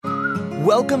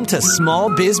Welcome to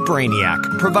Small Biz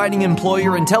Brainiac, providing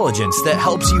employer intelligence that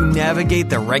helps you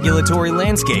navigate the regulatory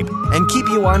landscape and keep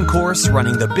you on course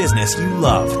running the business you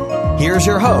love. Here's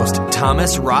your host,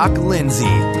 Thomas Rock Lindsay.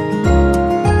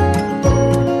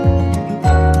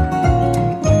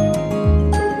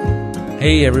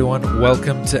 Hey everyone,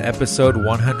 welcome to episode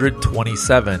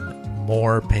 127,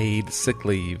 More Paid Sick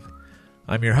Leave.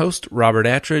 I'm your host, Robert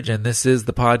Attridge, and this is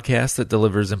the podcast that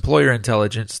delivers employer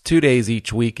intelligence 2 days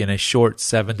each week in a short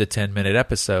 7 to 10 minute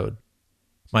episode.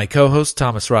 My co-host,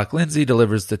 Thomas Rock Lindsay,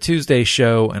 delivers the Tuesday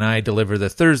show, and I deliver the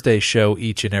Thursday show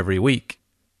each and every week.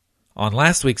 On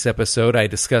last week's episode, I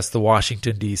discussed the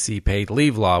Washington, D.C. paid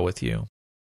leave law with you.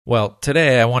 Well,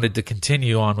 today I wanted to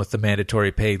continue on with the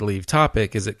mandatory paid leave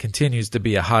topic as it continues to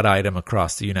be a hot item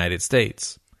across the United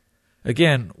States.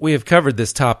 Again, we have covered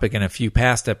this topic in a few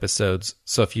past episodes,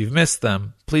 so if you've missed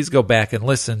them, please go back and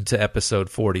listen to episode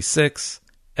 46,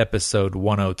 episode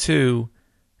 102,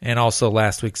 and also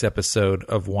last week's episode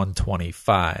of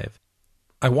 125.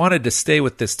 I wanted to stay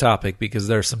with this topic because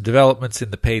there are some developments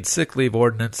in the paid sick leave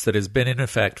ordinance that has been in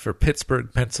effect for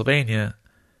Pittsburgh, Pennsylvania,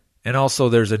 and also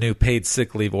there's a new paid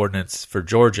sick leave ordinance for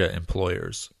Georgia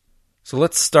employers. So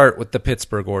let's start with the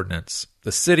Pittsburgh ordinance.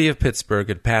 The city of Pittsburgh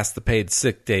had passed the paid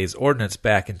sick days ordinance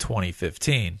back in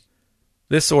 2015.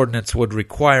 This ordinance would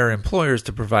require employers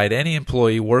to provide any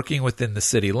employee working within the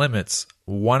city limits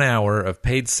 1 hour of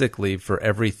paid sick leave for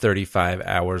every 35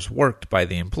 hours worked by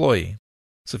the employee.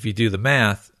 So if you do the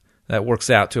math, that works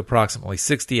out to approximately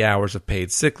 60 hours of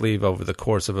paid sick leave over the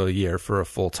course of a year for a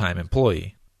full-time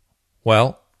employee.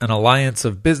 Well, an alliance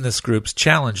of business groups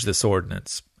challenged this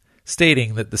ordinance,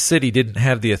 stating that the city didn't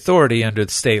have the authority under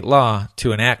the state law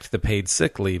to enact the paid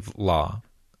sick leave law.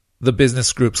 The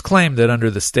business groups claimed that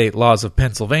under the state laws of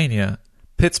Pennsylvania,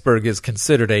 Pittsburgh is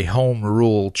considered a home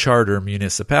rule charter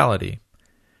municipality,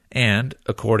 and,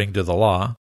 according to the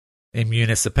law, a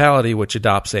municipality which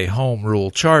adopts a home rule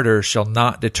charter shall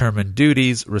not determine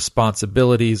duties,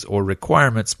 responsibilities, or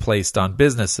requirements placed on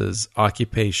businesses,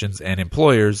 occupations, and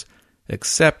employers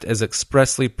except as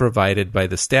expressly provided by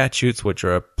the statutes which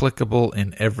are applicable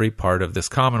in every part of this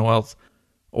Commonwealth,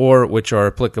 or which are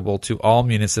applicable to all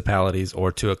municipalities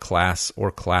or to a class or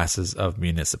classes of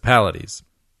municipalities.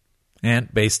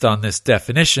 And based on this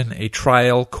definition, a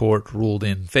trial court ruled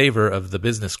in favor of the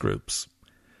business groups.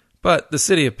 But the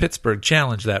city of Pittsburgh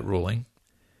challenged that ruling,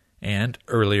 and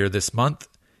earlier this month,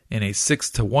 in a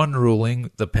 6-1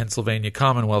 ruling, the Pennsylvania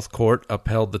Commonwealth Court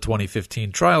upheld the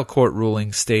 2015 trial court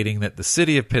ruling stating that the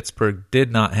city of Pittsburgh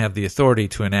did not have the authority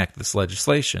to enact this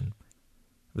legislation.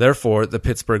 Therefore, the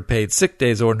Pittsburgh Paid Sick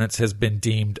Days Ordinance has been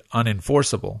deemed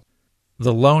unenforceable.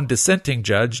 The lone dissenting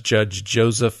judge, Judge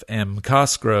Joseph M.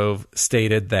 Cosgrove,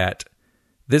 stated that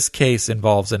this case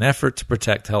involves an effort to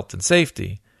protect health and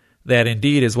safety. That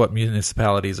indeed is what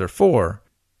municipalities are for.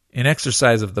 In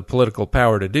exercise of the political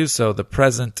power to do so, the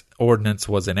present ordinance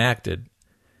was enacted.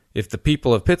 If the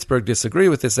people of Pittsburgh disagree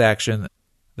with this action,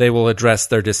 they will address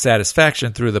their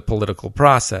dissatisfaction through the political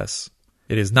process.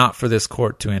 It is not for this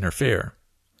court to interfere.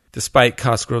 Despite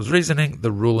Cosgrove's reasoning,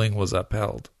 the ruling was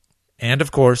upheld. And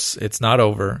of course, it's not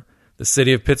over. The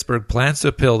city of Pittsburgh plans to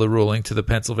appeal the ruling to the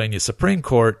Pennsylvania Supreme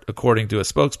Court, according to a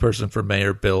spokesperson for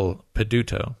Mayor Bill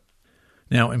Peduto.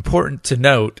 Now, important to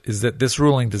note is that this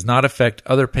ruling does not affect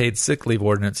other paid sick leave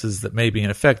ordinances that may be in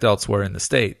effect elsewhere in the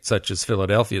state, such as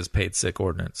Philadelphia's paid sick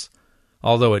ordinance,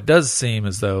 although it does seem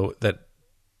as though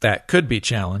that could be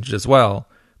challenged as well,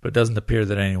 but it doesn't appear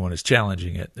that anyone is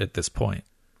challenging it at this point.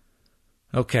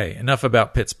 Okay, enough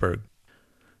about Pittsburgh.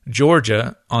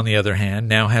 Georgia, on the other hand,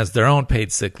 now has their own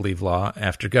paid sick leave law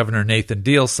after Governor Nathan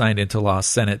Deal signed into law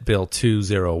Senate Bill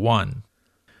 201.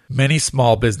 Many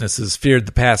small businesses feared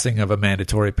the passing of a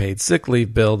mandatory paid sick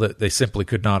leave bill that they simply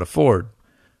could not afford.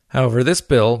 However, this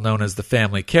bill, known as the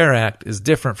Family Care Act, is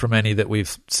different from any that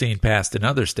we've seen passed in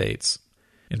other states.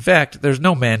 In fact, there's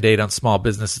no mandate on small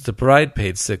businesses to provide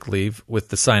paid sick leave with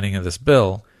the signing of this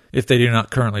bill if they do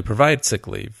not currently provide sick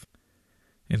leave.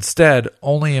 Instead,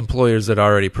 only employers that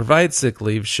already provide sick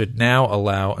leave should now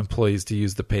allow employees to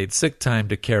use the paid sick time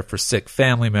to care for sick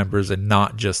family members and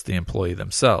not just the employee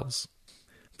themselves.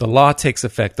 The law takes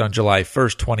effect on July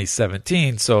 1st,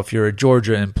 2017, so if you're a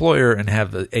Georgia employer and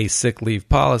have a sick leave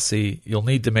policy, you'll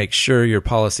need to make sure your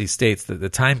policy states that the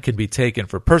time can be taken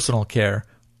for personal care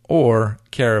or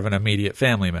care of an immediate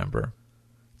family member.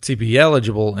 To be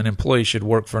eligible, an employee should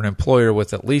work for an employer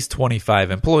with at least 25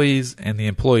 employees, and the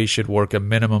employee should work a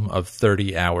minimum of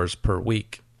 30 hours per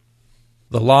week.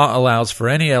 The law allows for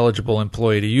any eligible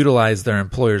employee to utilize their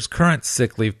employer's current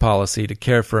sick leave policy to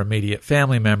care for immediate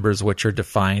family members, which are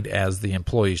defined as the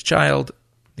employee's child,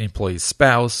 the employee's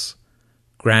spouse,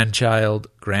 grandchild,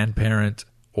 grandparent,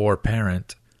 or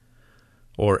parent,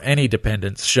 or any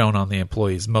dependents shown on the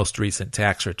employee's most recent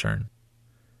tax return.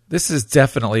 This is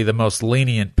definitely the most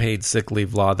lenient paid sick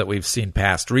leave law that we've seen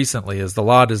passed recently, as the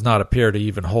law does not appear to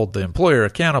even hold the employer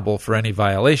accountable for any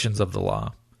violations of the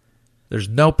law. There's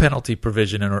no penalty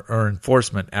provision or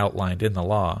enforcement outlined in the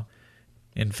law.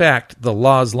 In fact, the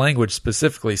law's language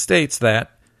specifically states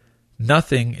that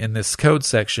nothing in this code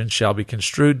section shall be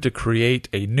construed to create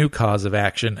a new cause of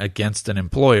action against an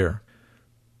employer.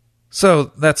 So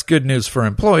that's good news for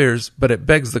employers, but it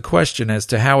begs the question as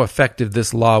to how effective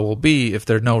this law will be if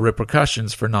there are no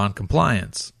repercussions for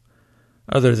noncompliance,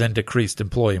 other than decreased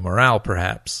employee morale,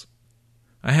 perhaps.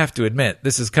 I have to admit,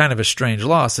 this is kind of a strange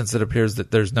law since it appears that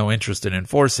there's no interest in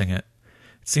enforcing it.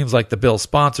 It seems like the bill's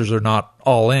sponsors are not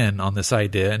all in on this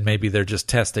idea, and maybe they're just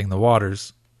testing the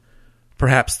waters.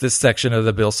 Perhaps this section of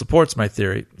the bill supports my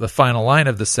theory. The final line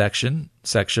of the section,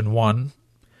 Section 1,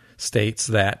 states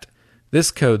that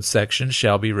this code section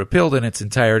shall be repealed in its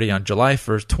entirety on July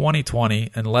 1st,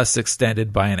 2020, unless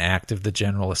extended by an act of the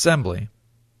General Assembly.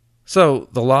 So,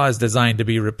 the law is designed to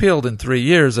be repealed in 3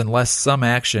 years unless some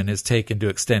action is taken to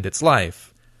extend its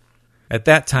life. At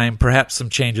that time, perhaps some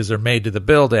changes are made to the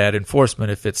bill to add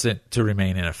enforcement if it's to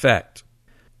remain in effect.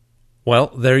 Well,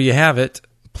 there you have it.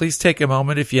 Please take a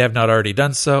moment, if you have not already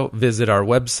done so, visit our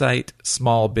website,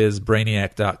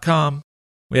 smallbizbrainiac.com.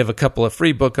 We have a couple of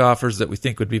free book offers that we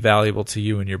think would be valuable to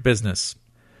you and your business.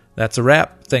 That's a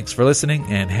wrap. Thanks for listening,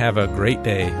 and have a great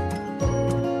day.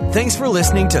 Thanks for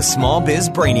listening to Small Biz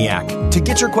Brainiac. To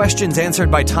get your questions answered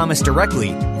by Thomas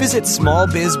directly, visit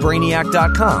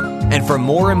smallbizbrainiac.com. And for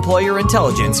more employer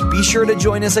intelligence, be sure to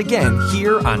join us again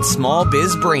here on Small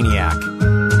Biz Brainiac.